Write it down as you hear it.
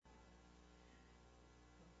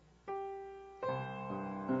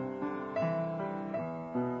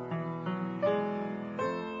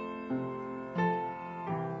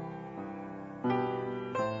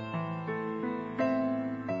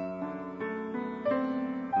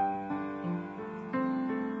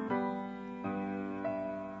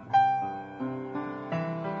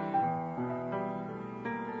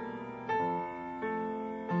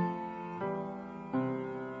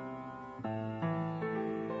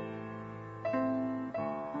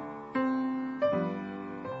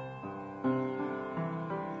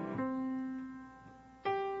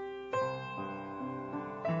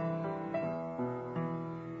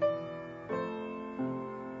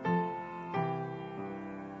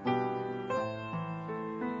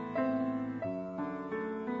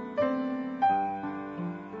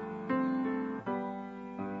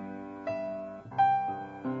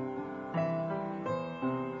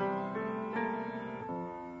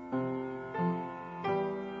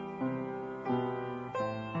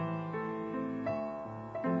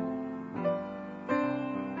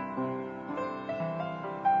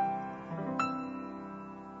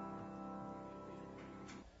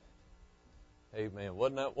Amen.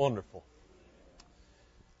 Wasn't that wonderful?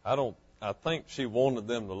 I think she wanted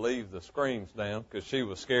them to leave the screens down because she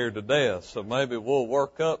was scared to death. So maybe we'll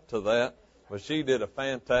work up to that. But she did a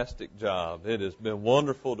fantastic job. It has been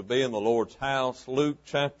wonderful to be in the Lord's house. Luke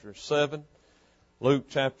chapter 7. Luke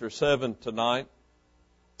chapter 7 tonight.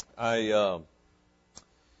 Everybody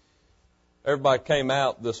came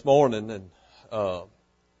out this morning and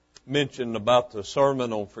mentioned about the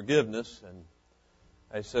sermon on forgiveness, and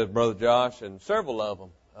they said, Brother Josh, and several of them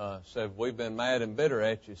said, we've been mad and bitter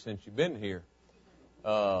at you since you've been here.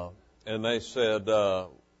 And they said,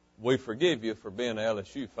 we forgive you for being an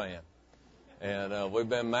LSU fan. And we've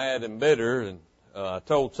been mad and bitter, and I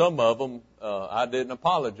told some of them I didn't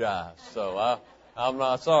apologize. So I'm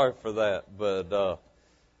not sorry for that. But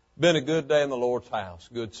been a good day in the Lord's house.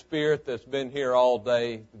 Good spirit that's been here all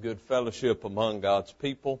day. Good fellowship among God's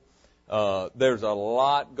people. There's a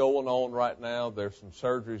lot going on right now. There's some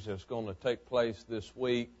surgeries that's going to take place this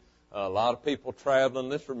week. A lot of people traveling.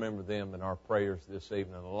 Let's remember them in our prayers this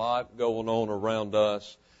evening. A lot going on around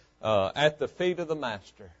us. At the feet of the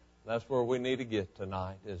Master. That's where we need to get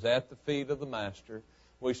tonight, is at the feet of the Master.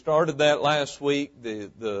 We started that last week,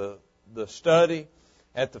 the study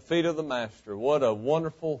at the feet of the Master. What a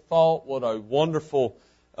wonderful thought. What a wonderful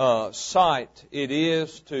sight it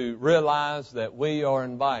is to realize that we are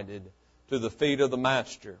invited to the feet of the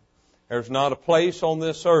Master. There's not a place on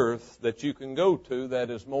this earth that you can go to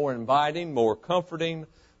that is more inviting, more comforting,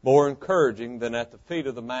 more encouraging than at the feet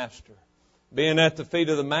of the Master. Being at the feet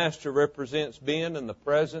of the Master represents being in the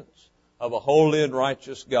presence of a holy and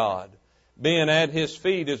righteous God. Being at His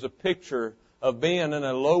feet is a picture of being in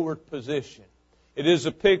a lowered position. It is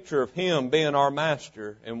a picture of Him being our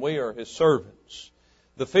Master and we are His servants.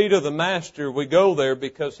 The feet of the Master, we go there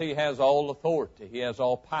because He has all authority. He has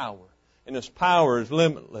all power. And His power is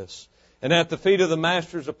limitless. And at the feet of the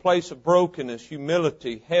Master is a place of brokenness,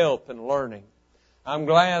 humility, help, and learning. I'm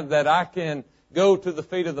glad that I can go to the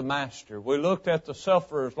feet of the Master. We looked at the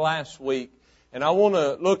sufferers last week, and I want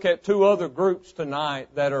to look at two other groups tonight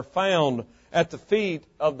that are found at the feet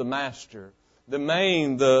of the Master. The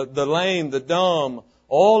maimed, the lame, the dumb,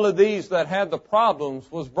 all of these that had the problems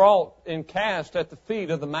was brought and cast at the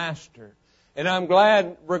feet of the Master. And I'm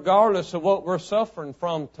glad, regardless of what we're suffering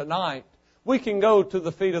from tonight, we can go to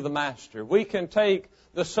the feet of the Master. We can take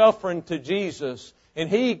the suffering to Jesus, and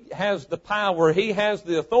He has the power, He has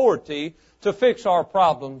the authority to fix our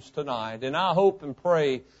problems tonight. And I hope and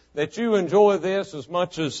pray that you enjoy this as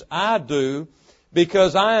much as I do,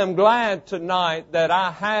 because I am glad tonight that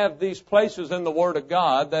I have these places in the Word of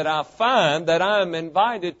God that I find that I am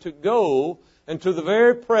invited to go into the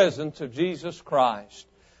very presence of Jesus Christ.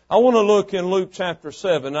 I want to look in Luke chapter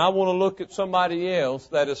 7. I want to look at somebody else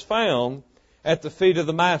that is found at the feet of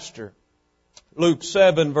the Master. Luke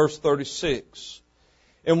 7 verse 36.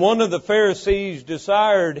 And one of the Pharisees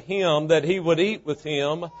desired him that he would eat with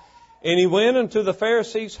him, and he went into the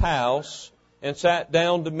Pharisee's house and sat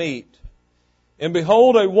down to meat. And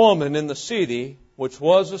behold, a woman in the city, which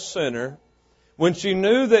was a sinner, when she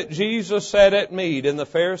knew that Jesus sat at meat in the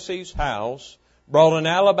Pharisee's house, brought an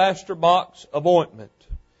alabaster box of ointment,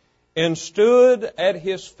 and stood at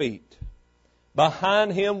His feet,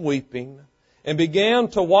 behind Him weeping, and began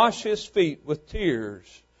to wash His feet with tears,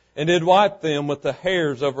 and did wipe them with the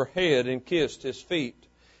hairs of her head, and kissed His feet,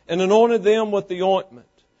 and anointed them with the ointment.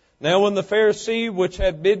 Now when the Pharisee which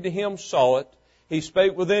had bidden him saw it, he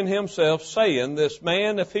spake within himself, saying, This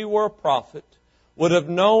man, if he were a prophet, would have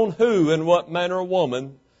known who and what manner of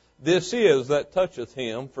woman this is that toucheth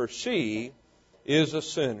him, for she is a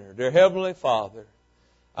sinner. Dear Heavenly Father,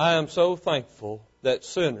 I am so thankful that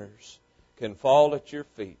sinners can fall at Your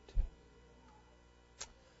feet.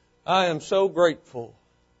 I am so grateful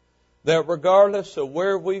that regardless of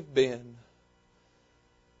where we've been,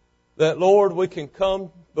 that, Lord, we can come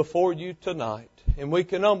before You tonight and we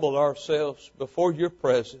can humble ourselves before Your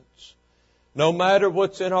presence. No matter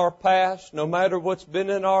what's in our past, no matter what's been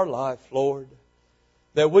in our life, Lord,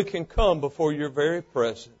 that we can come before Your very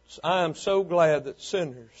presence. I am so glad that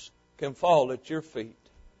sinners can fall at Your feet.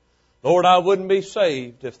 Lord, I wouldn't be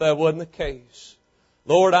saved if that wasn't the case.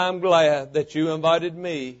 Lord, I'm glad that You invited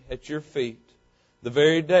me at Your feet the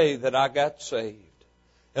very day that I got saved.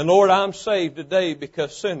 And Lord, I'm saved today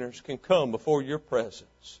because sinners can come before Your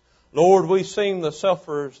presence. Lord, we've seen the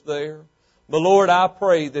sufferers there. But Lord, I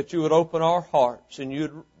pray that You would open our hearts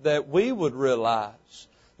and that we would realize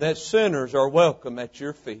that sinners are welcome at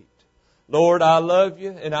Your feet. Lord, I love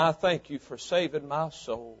You and I thank You for saving my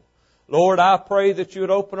soul. Lord, I pray that You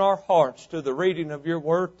would open our hearts to the reading of Your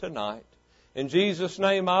Word tonight. In Jesus'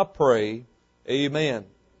 name I pray, amen.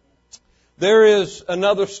 There is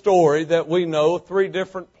another story that we know, 3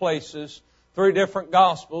 different places, 3 different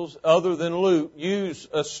Gospels other than Luke use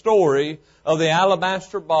a story of the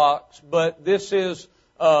alabaster box, but this is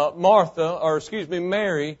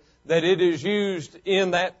Mary, that it is used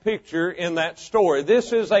in that picture, in that story.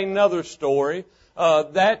 This is another story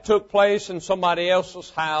that took place in somebody else's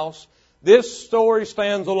house. This story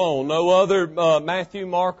stands alone. No other Matthew,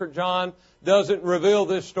 Mark, or John doesn't reveal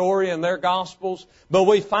this story in their Gospels, but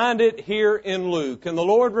we find it here in Luke. And the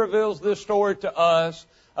Lord reveals this story to us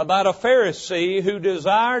about a Pharisee who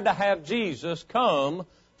desired to have Jesus come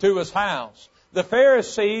to his house. The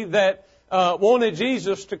Pharisee that wanted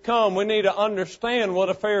Jesus to come, we need to understand what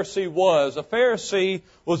a Pharisee was. A Pharisee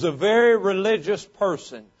was a very religious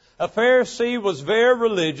person. A Pharisee was very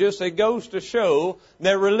religious. It goes to show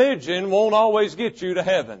that religion won't always get you to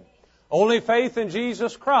heaven. Only faith in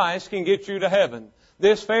Jesus Christ can get you to heaven.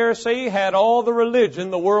 This Pharisee had all the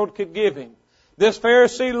religion the world could give him. This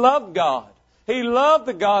Pharisee loved God. He loved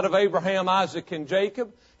the God of Abraham, Isaac, and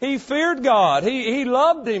Jacob. He feared God. He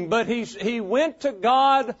loved Him, but he went to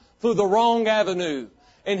God through the wrong avenue.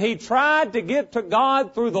 And he tried to get to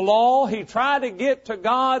God through the law. He tried to get to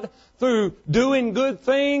God through doing good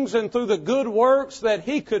things and through the good works that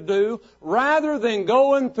he could do, rather than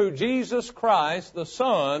going through Jesus Christ, the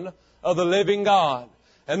Son of the living God.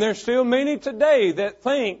 And there's still many today that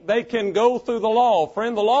think they can go through the law.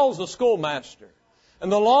 Friend, the law is the schoolmaster.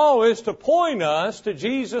 And the law is to point us to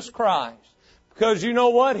Jesus Christ. Because you know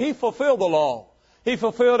what? He fulfilled the law. He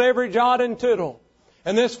fulfilled every jot and tittle.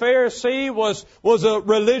 And this Pharisee was a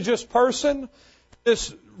religious person.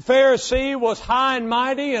 This Pharisee was high and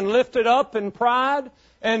mighty and lifted up in pride.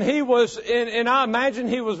 And and I imagine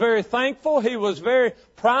he was very thankful. He was very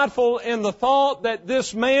prideful in the thought that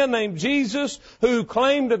this man named Jesus, who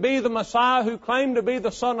claimed to be the Messiah, who claimed to be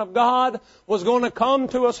the Son of God, was going to come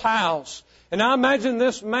to his house. And I imagine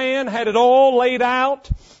this man had it all laid out,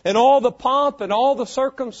 and all the pomp and all the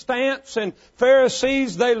circumstance. And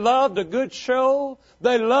Pharisees, they loved a good show.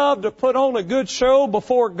 They loved to put on a good show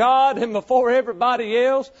before God and before everybody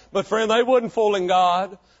else. But friend, they wasn't fooling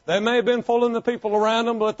God. They may have been fooling the people around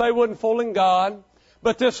them, but they wasn't fooling God.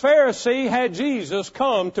 But this Pharisee had Jesus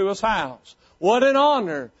come to his house. What an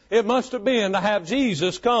honor it must have been to have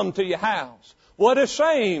Jesus come to your house. What a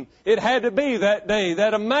shame it had to be that day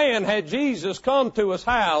that a man had Jesus come to his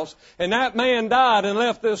house, and that man died and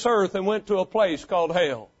left this earth and went to a place called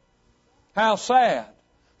hell. How sad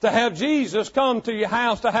to have Jesus come to your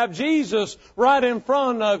house, to have Jesus right in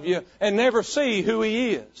front of you and never see who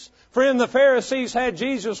He is. Friend, the Pharisees had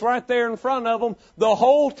Jesus right there in front of them the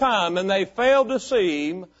whole time, and they failed to see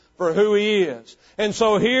Him for who He is. And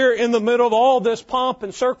so here in the middle of all this pomp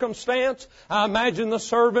and circumstance, I imagine the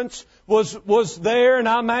servants was there, and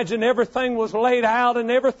I imagine everything was laid out and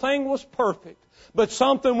everything was perfect. But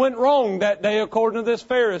something went wrong that day according to this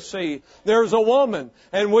Pharisee. There's a woman,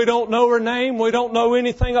 and we don't know her name, we don't know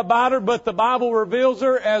anything about her, but the Bible reveals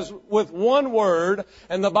her as with one word,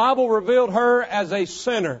 and the Bible revealed her as a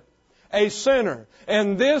sinner. A sinner.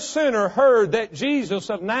 And this sinner heard that Jesus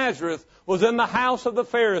of Nazareth was in the house of the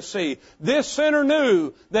Pharisee. This sinner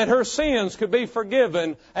knew that her sins could be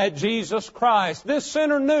forgiven at Jesus Christ. This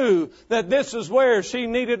sinner knew that this is where she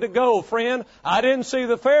needed to go. Friend, I didn't see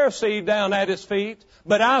the Pharisee down at his feet,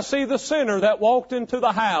 but I see the sinner that walked into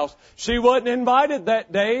the house. She wasn't invited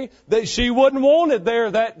that day, that she wasn't wanted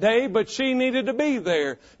there that day, but she needed to be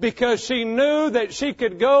there because she knew that she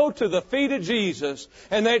could go to the feet of Jesus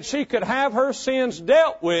and that she could have her sins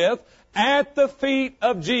dealt with at the feet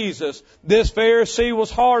of Jesus. This Pharisee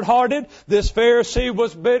was hard-hearted. This Pharisee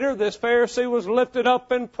was bitter. This Pharisee was lifted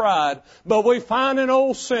up in pride. But we find an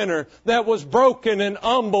old sinner that was broken and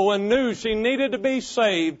humble and knew she needed to be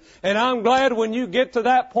saved. And I'm glad when you get to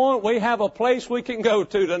that point, we have a place we can go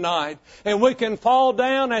to tonight. And we can fall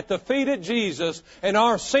down at the feet of Jesus. And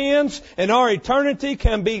our sins and our eternity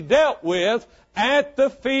can be dealt with at the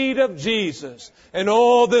feet of Jesus. And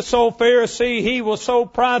this old Pharisee, he was so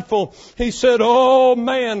prideful. He said, oh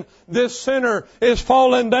man, this sinner is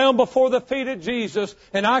falling down before the feet of Jesus,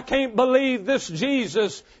 and I can't believe this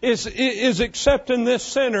Jesus is accepting this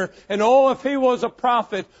sinner. And if he was a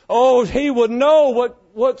prophet, he would know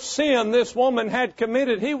what sin this woman had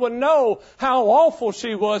committed. He would know how awful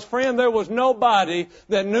she was. Friend, there was nobody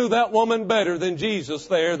that knew that woman better than Jesus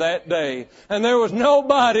there that day. And there was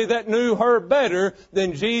nobody that knew her better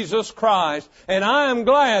than Jesus Christ. And I am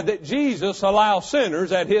glad that Jesus allows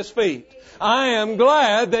sinners at His feet. I am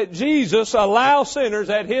glad that Jesus allows sinners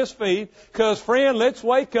at His feet, because friend, let's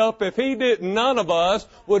wake up. If He didn't, none of us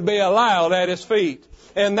would be allowed at His feet.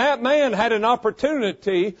 And that man had an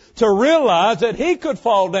opportunity to realize that he could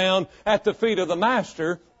fall down at the feet of the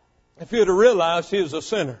Master if he would have realized he was a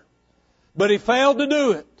sinner. But he failed to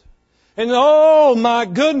do it. And oh my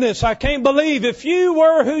goodness, I can't believe if you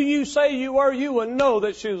were who you say you were, you would know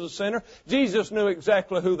that she was a sinner. Jesus knew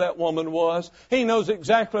exactly who that woman was. He knows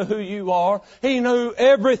exactly who you are. He knew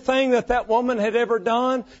everything that woman had ever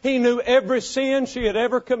done. He knew every sin she had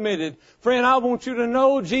ever committed. Friend, I want you to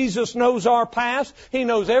know Jesus knows our past. He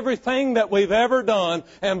knows everything that we've ever done.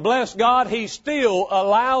 And bless God, He still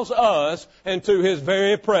allows us into His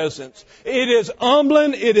very presence. It is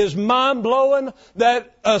humbling, it is mind-blowing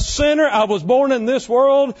that a sinner, I was born in this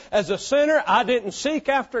world as a sinner. I didn't seek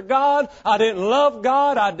after God. I didn't love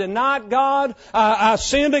God. I denied God. I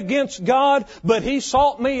sinned against God. But He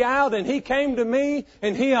sought me out and He came to me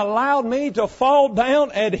and He allowed me to fall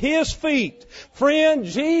down at His feet. Friend,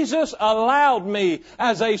 Jesus allowed me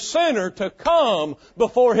as a sinner to come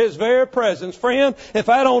before His very presence. Friend, if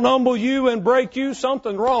I don't humble you and break you,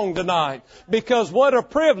 something's wrong tonight. Because what a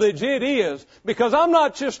privilege it is. Because I'm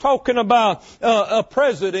not just talking about a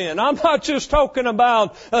president. I'm not just talking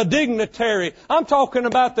about a dignitary. I'm talking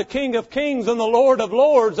about the King of Kings and the Lord of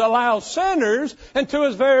Lords allows sinners into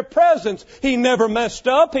His very presence. He never messed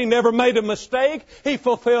up. He never made a mistake. He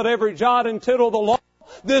fulfilled every jot and tittle of the law.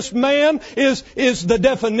 This man is the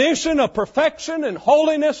definition of perfection and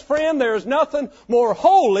holiness, friend. There is nothing more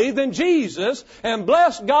holy than Jesus. And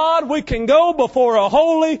bless God, we can go before a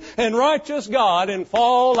holy and righteous God and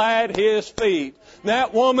fall at His feet.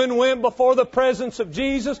 That woman went before the presence of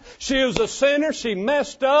Jesus. She was a sinner. She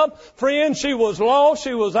messed up. Friend, she was lost.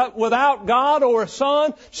 She was without God or a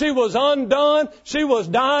son. She was undone. She was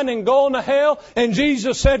dying and going to hell. And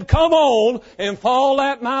Jesus said, come on and fall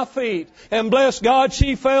at my feet. And bless God,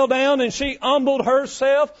 she fell down and she humbled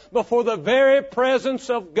herself before the very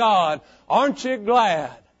presence of God. Aren't you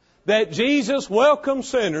glad that Jesus welcomes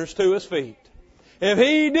sinners to His feet? If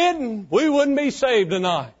He didn't, we wouldn't be saved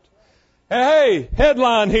tonight. Hey,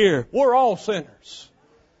 headline here, we're all sinners.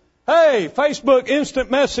 Hey, Facebook instant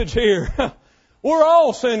message here. We're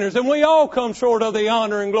all sinners and we all come short of the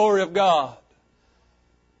honor and glory of God.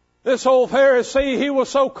 This old Pharisee, he was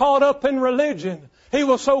so caught up in religion. He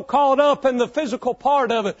was so caught up in the physical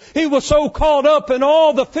part of it. He was so caught up in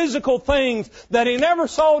all the physical things that he never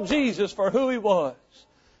saw Jesus for who He was.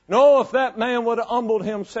 No, if that man would have humbled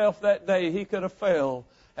himself that day, he could have fell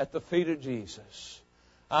at the feet of Jesus.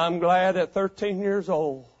 I'm glad at 13 years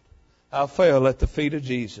old, I fell at the feet of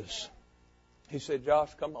Jesus. He said, Josh,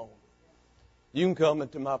 come on. You can come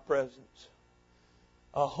into my presence.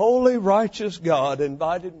 A holy, righteous God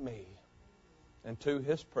invited me into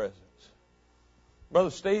His presence.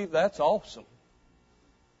 Brother Steve, that's awesome.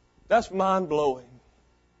 That's mind-blowing.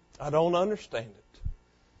 I don't understand it,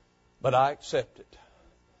 but I accept it.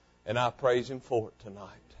 And I praise Him for it tonight.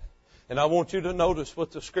 And I want you to notice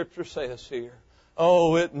what the Scripture says here.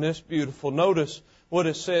 Oh, isn't this beautiful? Notice what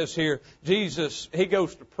it says here. Jesus, He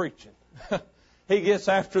goes to preaching. He gets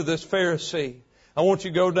after this Pharisee. I want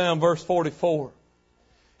you to go down verse 44.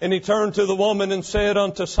 And He turned to the woman and said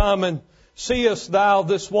unto Simon, seest thou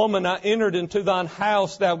this woman? I entered into thine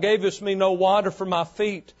house. Thou gavest me no water for my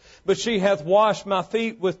feet, but she hath washed my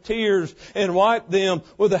feet with tears and wiped them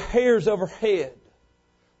with the hairs of her head.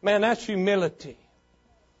 Man, that's humility.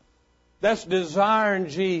 That's desiring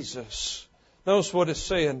Jesus. Notice what it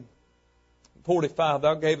said. 45,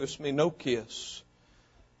 thou gavest me no kiss.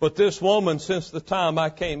 But this woman, since the time I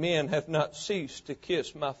came in, hath not ceased to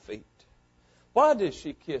kiss my feet. Why did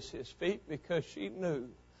she kiss His feet? Because she knew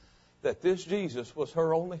that this Jesus was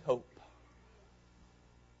her only hope.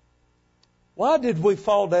 Why did we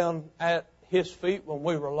fall down at His feet when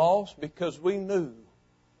we were lost? Because we knew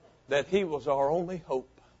that He was our only hope.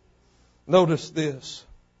 Notice this.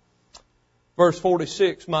 Verse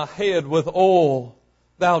 46, my head with oil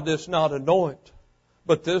thou didst not anoint,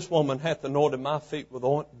 but this woman hath anointed my feet with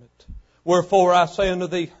ointment. Wherefore I say unto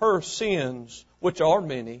thee, her sins, which are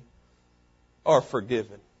many, are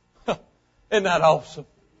forgiven. Isn't that awesome?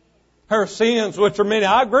 Her sins, which are many.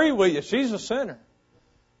 I agree with you. She's a sinner.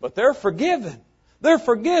 But they're forgiven. They're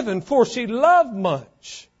forgiven, for she loved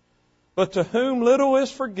much. But to whom little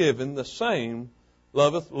is forgiven, the same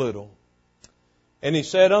loveth little. And He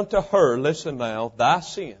said unto her, listen now, thy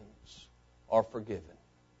sins are forgiven.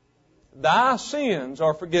 Thy sins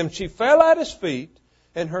are forgiven. She fell at His feet,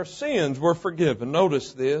 and her sins were forgiven.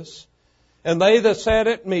 Notice this. And they that sat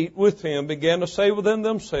at meat with Him began to say within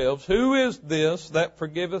themselves, who is this that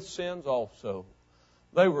forgiveth sins also?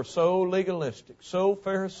 They were so legalistic, so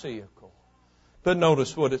pharisaical. But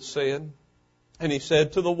notice what it said. And He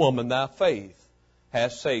said to the woman, thy faith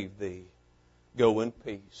hath saved thee. Go in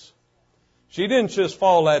peace. She didn't just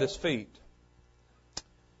fall at His feet.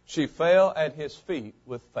 She fell at His feet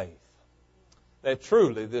with faith that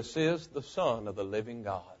truly this is the Son of the living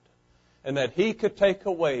God, and that He could take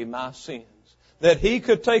away my sins, that He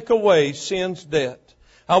could take away sin's debt.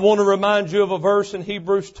 I want to remind you of a verse in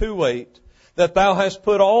Hebrews 2:8, that thou hast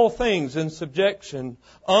put all things in subjection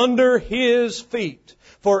under His feet.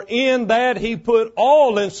 For in that He put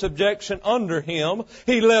all in subjection under Him,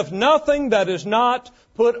 He left nothing that is not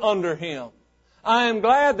put under Him. I am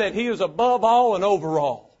glad that He is above all and over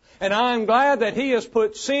all. And I am glad that He has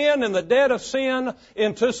put sin and the debt of sin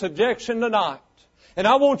into subjection tonight. And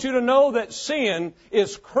I want you to know that sin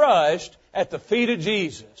is crushed at the feet of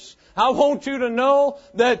Jesus. I want you to know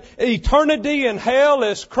that eternity in hell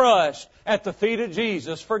is crushed at the feet of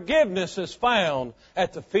Jesus. Forgiveness is found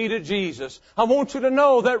at the feet of Jesus. I want you to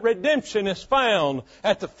know that redemption is found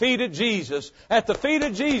at the feet of Jesus. At the feet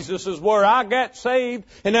of Jesus is where I got saved,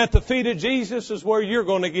 and at the feet of Jesus is where you're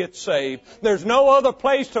going to get saved. There's no other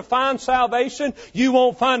place to find salvation. You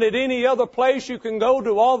won't find it any other place. You can go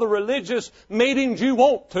to all the religious meetings you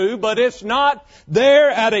want to, but it's not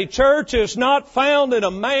there at a church. It's not found in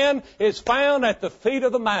a man. It's found at the feet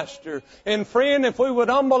of the Master. And friend, if we would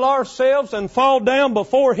humble ourselves and fall down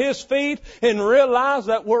before His feet and realize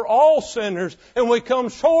that we're all sinners and we come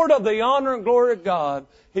short of the honor and glory of God,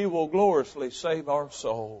 He will gloriously save our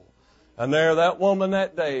soul. And there that woman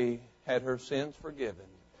that day had her sins forgiven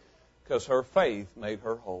because her faith made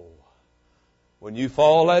her whole. When you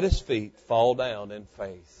fall at His feet, fall down in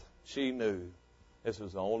faith. She knew this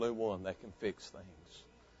was the only one that can fix things.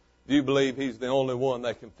 Do you believe He's the only one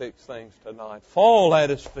that can fix things tonight? Fall at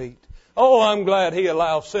His feet. Oh, I'm glad He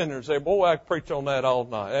allows sinners there. Boy, I could preach on that all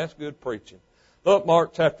night. That's good preaching. Look,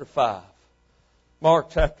 Mark chapter 5. Mark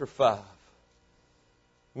chapter 5.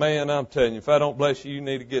 Man, I'm telling you, if I don't bless you, you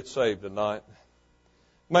need to get saved tonight.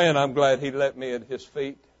 Man, I'm glad He let me at His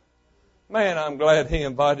feet. Man, I'm glad He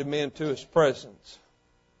invited me into His presence.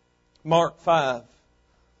 Mark 5.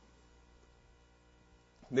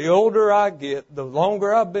 The older I get, the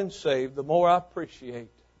longer I've been saved, the more I appreciate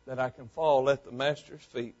that I can fall at the Master's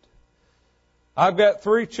feet. I've got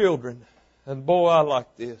 3 children, and boy, I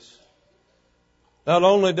like this. Not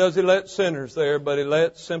only does He let sinners there, but He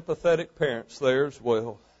lets sympathetic parents there as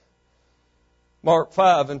well. Mark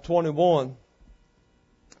 5:21.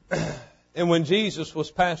 And when Jesus was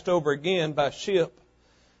passed over again by ship,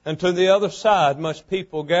 and to the other side much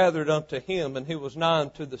people gathered unto Him, and He was nigh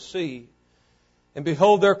unto the sea. And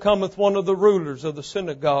behold, there cometh one of the rulers of the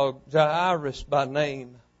synagogue, Jairus by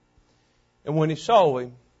name. And when he saw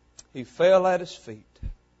Him, he fell at His feet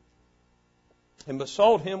and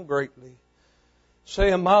besought Him greatly,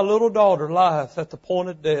 saying, My little daughter lieth at the point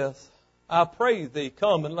of death. I pray Thee,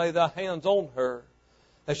 come and lay Thy hands on her,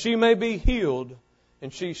 that she may be healed,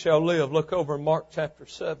 and she shall live. Look over in Mark chapter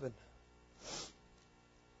 7.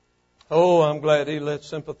 Oh, I'm glad He let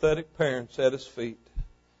sympathetic parents at His feet.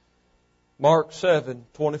 Mark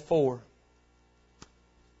 7:24.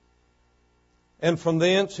 And from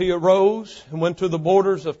thence He arose and went to the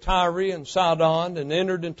borders of Tyre and Sidon, and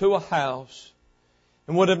entered into a house,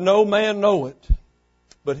 and would have no man know it,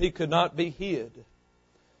 but he could not be hid.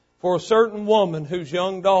 For a certain woman whose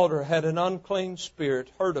young daughter had an unclean spirit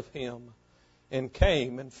heard of Him, and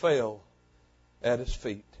came and fell at His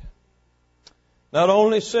feet. Not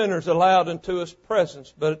only sinners allowed into His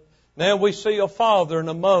presence, but now we see a father and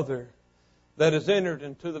a mother that has entered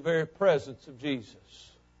into the very presence of Jesus.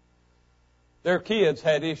 Their kids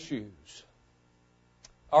had issues.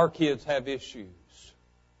 Our kids have issues.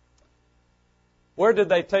 Where did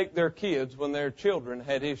they take their kids when their children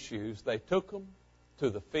had issues? They took them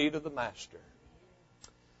to the feet of the Master.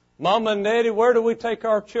 Mama and Daddy, where do we take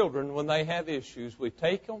our children when they have issues? We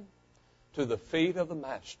take them to the feet of the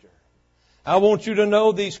Master. I want you to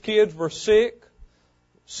know these kids were sick,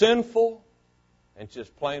 sinful, and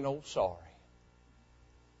just plain old sorry.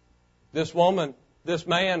 This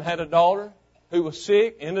man had a daughter who was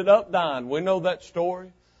sick, ended up dying. We know that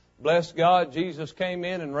story. Bless God, Jesus came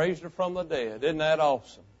in and raised her from the dead. Isn't that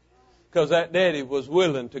awesome? Because that daddy was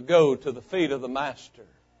willing to go to the feet of the Master.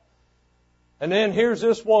 And then here's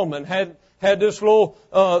this woman, had this little,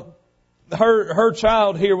 her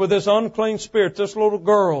child here with this unclean spirit, this little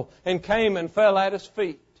girl, and came and fell at His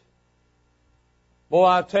feet. Boy,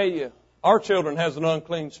 I tell you, our children has an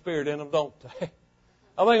unclean spirit in them, don't they?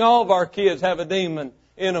 I think all of our kids have a demon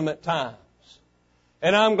in them at times.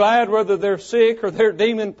 And I'm glad whether they're sick or they're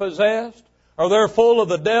demon possessed or they're full of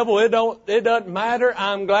the devil, it doesn't matter.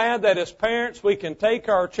 I'm glad that as parents we can take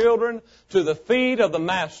our children to the feet of the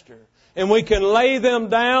Master. and we can lay them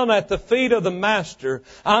down at the feet of the Master.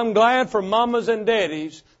 I'm glad for mamas and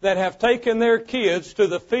daddies that have taken their kids to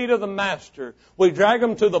the feet of the Master. We drag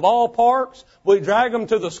them to the ballparks. We drag them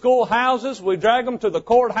to the schoolhouses. We drag them to the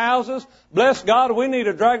courthouses. Bless God, we need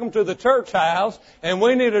to drag them to the church house, and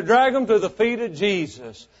we need to drag them to the feet of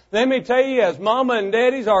Jesus. Let me tell you, as mama and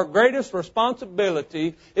daddies, our greatest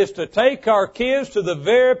responsibility is to take our kids to the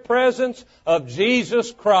very presence of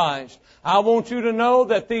Jesus Christ. I want you to know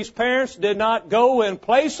that these parents did not go in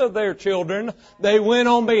place of their children. They went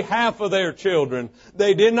on behalf of their children.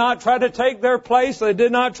 They did not try to take their place. They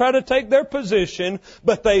did not try to take their position.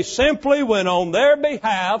 But they simply went on their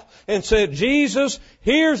behalf and said, Jesus,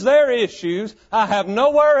 here's their issues. I have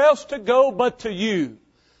nowhere else to go but to you.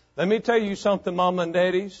 Let me tell you something, Mama and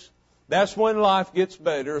Daddies. That's when life gets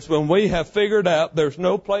better. It's when we have figured out there's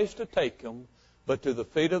no place to take them but to the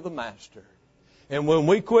feet of the Master. And when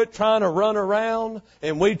we quit trying to run around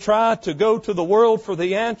and we try to go to the world for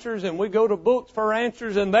the answers and we go to books for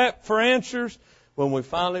answers and that for answers, when we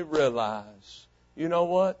finally realize, you know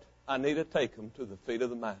what? I need to take them to the feet of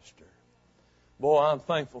the Master. Boy, I'm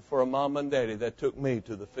thankful for a mom and daddy that took me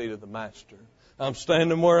to the feet of the Master. I'm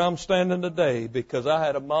standing where I'm standing today because I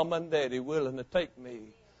had a mom and daddy willing to take me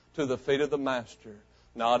to the feet of the Master.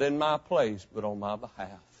 Not in my place, but on my behalf.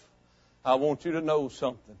 I want you to know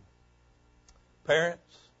something.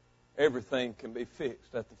 Parents, everything can be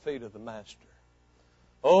fixed at the feet of the Master.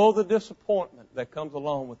 Oh, the disappointment that comes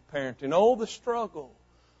along with parenting. Oh, the struggle.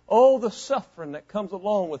 Oh, the suffering that comes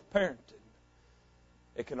along with parenting.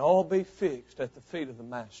 It can all be fixed at the feet of the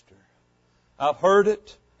Master. I've heard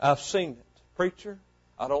it. I've seen it. Preacher,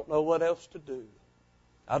 I don't know what else to do.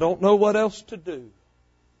 I don't know what else to do.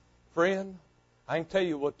 Friend, I can tell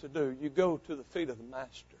you what to do. You go to the feet of the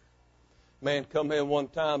Master. Man come in one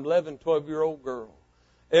time, 11, 12-year-old girl,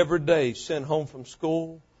 every day sent home from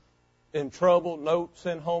school, in trouble, notes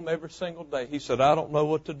sent home every single day. He said, I don't know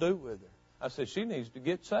what to do with her. I said, she needs to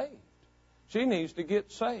get saved. She needs to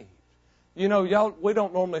get saved. You know, y'all, we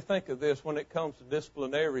don't normally think of this when it comes to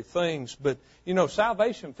disciplinary things, but, you know,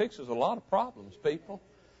 salvation fixes a lot of problems, people.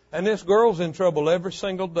 And this girl's in trouble every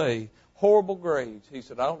single day. Horrible grades. He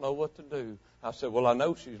said, I don't know what to do. I said, well, I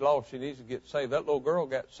know she's lost. She needs to get saved. That little girl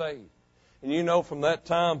got saved. And you know, from that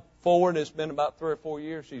time forward, it's been about 3 or 4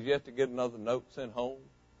 years, she's yet to get another note sent home.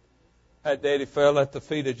 That daddy fell at the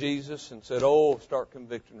feet of Jesus and said, oh, start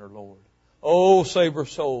convicting her, Lord. Oh, save her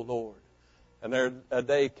soul, Lord. And there a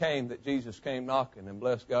day came that Jesus came knocking, and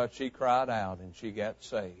bless God, she cried out and she got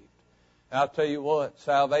saved. I'll tell you what,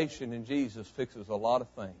 salvation in Jesus fixes a lot of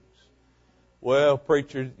things. Well,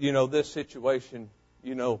 preacher, you know, this situation,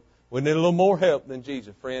 you know, we need a little more help than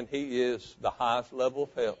Jesus. Friend, He is the highest level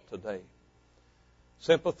of help today.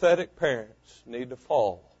 Sympathetic parents need to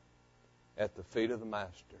fall at the feet of the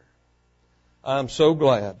Master. I'm so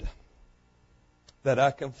glad that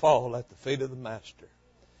I can fall at the feet of the Master.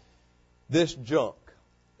 This junk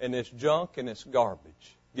and it's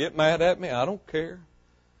garbage. Get mad at me, I don't care.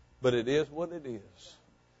 But it is what it is.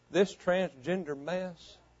 This transgender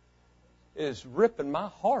mess is ripping my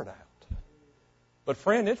heart out. But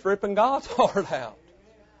friend, it's ripping God's heart out.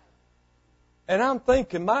 And I'm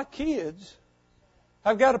thinking, my kids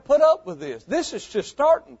have got to put up with this. This is just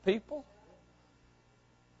starting, people.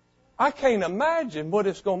 I can't imagine what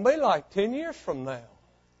it's going to be like 10 years from now.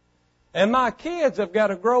 And my kids have got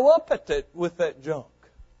to grow up with that junk.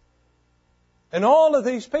 And all of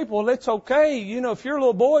these people, it's okay. You know, if you're a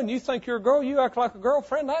little boy and you think you're a girl, you act like a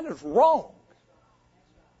girlfriend, that is wrong.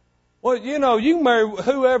 Well, you know, you can marry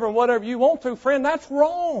whoever and whatever you want to, friend, that's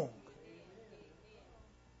wrong.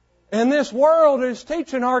 And this world is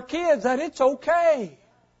teaching our kids that it's okay.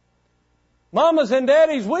 Mamas and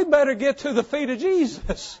daddies, we better get to the feet of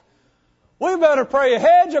Jesus. We better pray a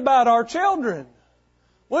hedge about our children.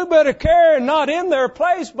 We better care not in their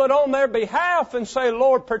place, but on their behalf and say,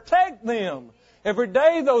 Lord, protect them. Every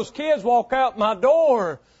day those kids walk out my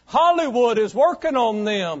door. Hollywood is working on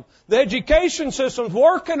them. The education system's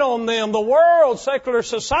working on them. The world, secular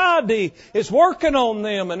society is working on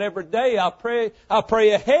them. And every day I pray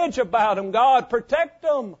a hedge about them. God, protect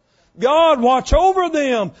them. God, watch over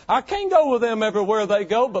them. I can't go with them everywhere they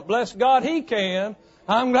go, but bless God, He can.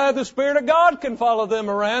 I'm glad the Spirit of God can follow them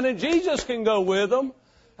around and Jesus can go with them.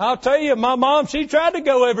 I'll tell you, my mom, she tried to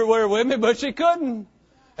go everywhere with me, but she couldn't.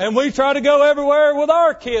 And we try to go everywhere with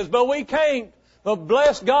our kids, but we can't. But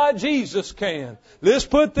bless God, Jesus can. Let's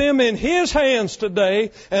put them in His hands today,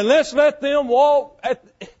 and let's let them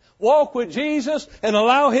walk with Jesus and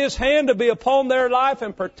allow His hand to be upon their life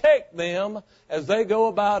and protect them as they go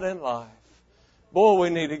about in life. Boy, we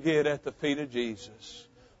need to get at the feet of Jesus.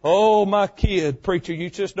 Oh, my kid, preacher, you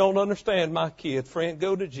just don't understand my kid. Friend,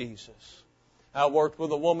 go to Jesus. I worked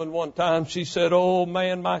with a woman one time. She said, oh,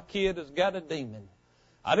 man, my kid has got a demon.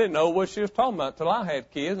 I didn't know what she was talking about till I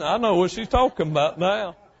had kids, and I know what she's talking about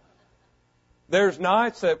now. There's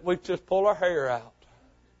nights that we just pull our hair out.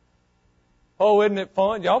 Oh, isn't it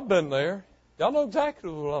fun? Y'all been there. Y'all know exactly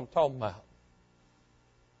what I'm talking about.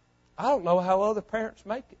 I don't know how other parents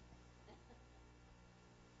make it.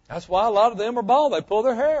 That's why a lot of them are bald. They pull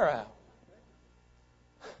their hair out.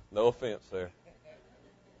 No offense there.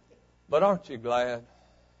 But aren't you glad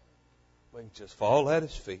we can just fall at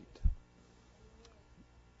His feet?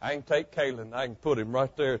 I can take Kalen. I can put him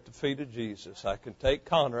right there at the feet of Jesus. I can take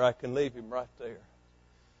Connor. I can leave him right there.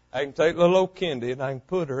 I can take little old Kendi and I can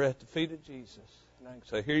put her at the feet of Jesus. And I can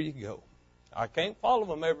say, here you go. I can't follow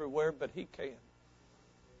them everywhere, but He can.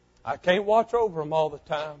 I can't watch over them all the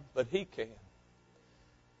time, but He can.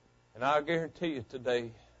 And I guarantee you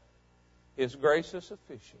today, His grace is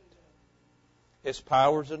sufficient. His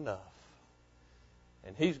power's enough.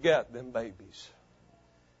 And He's got them babies.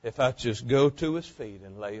 If I just go to His feet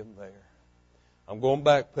and lay them there. I'm going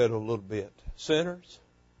backpedal a little bit. Sinners,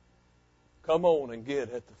 come on and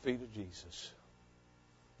get at the feet of Jesus.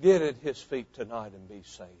 Get at His feet tonight and be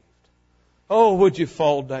saved. Oh, would you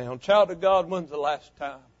fall down? Child of God, when's the last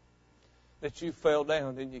time that you fell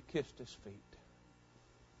down and you kissed His feet?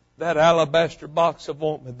 That alabaster box of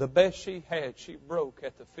ointment, the best she had, she broke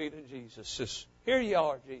at the feet of Jesus. Says, here you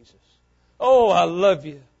are, Jesus. Oh, I love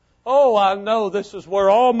you. Oh, I know this is where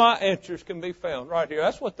all my answers can be found, right here.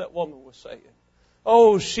 That's what that woman was saying.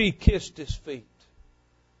 Oh, she kissed His feet.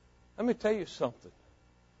 Let me tell you something.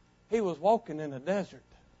 He was walking in a desert.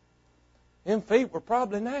 Them feet were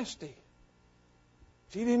probably nasty.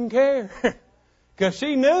 She didn't care because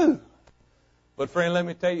she knew. But friend, let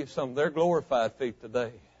me tell you something. They're glorified feet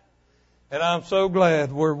today. And I'm so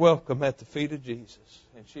glad we're welcome at the feet of Jesus.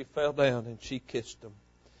 And she fell down and she kissed them.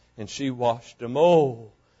 And she washed them.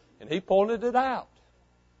 Oh, and He pointed it out.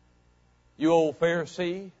 You old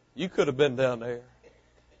Pharisee, you could have been down there.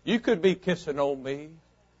 You could be kissing on me.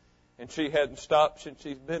 And she hadn't stopped since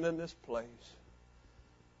she's been in this place.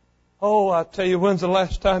 Oh, I tell you, when's the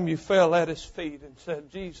last time you fell at His feet and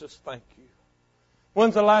said, Jesus, thank you?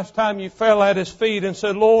 When's the last time you fell at His feet and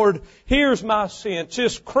said, Lord, here's my sin.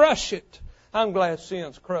 Just crush it. I'm glad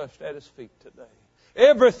sin's crushed at His feet today.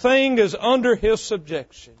 Everything is under His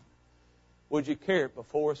subjection. Would you carry it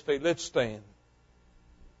before His feet? Let's stand.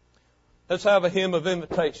 Let's have a hymn of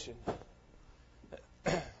invitation.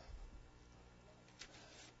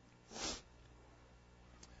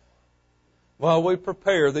 While we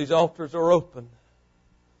prepare, these altars are open.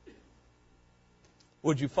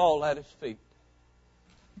 Would you fall at His feet?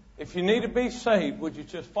 If you need to be saved, would you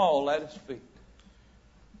just fall at His feet?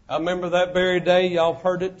 I remember that very day. Y'all have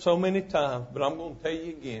heard it so many times, but I'm going to tell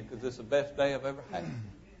you again because it's the best day I've ever had.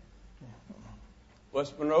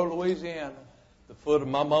 West Monroe, Louisiana, the foot of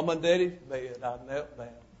my mom and daddy's bed, I knelt down.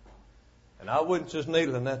 And I wasn't just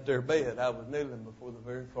kneeling at their bed. I was kneeling before the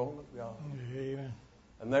very throne of God. Amen.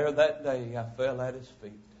 And there that day I fell at His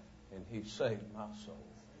feet, and He saved my soul.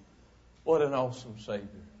 What an awesome Savior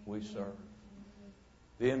we serve.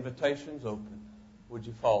 The invitation's open. Would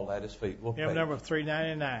you fall at His feet? We'll Hymn number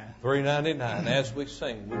 399. 399. As we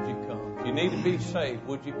sing, would you come? If you need to be saved,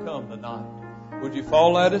 would you come tonight? Would you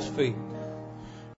fall at His feet?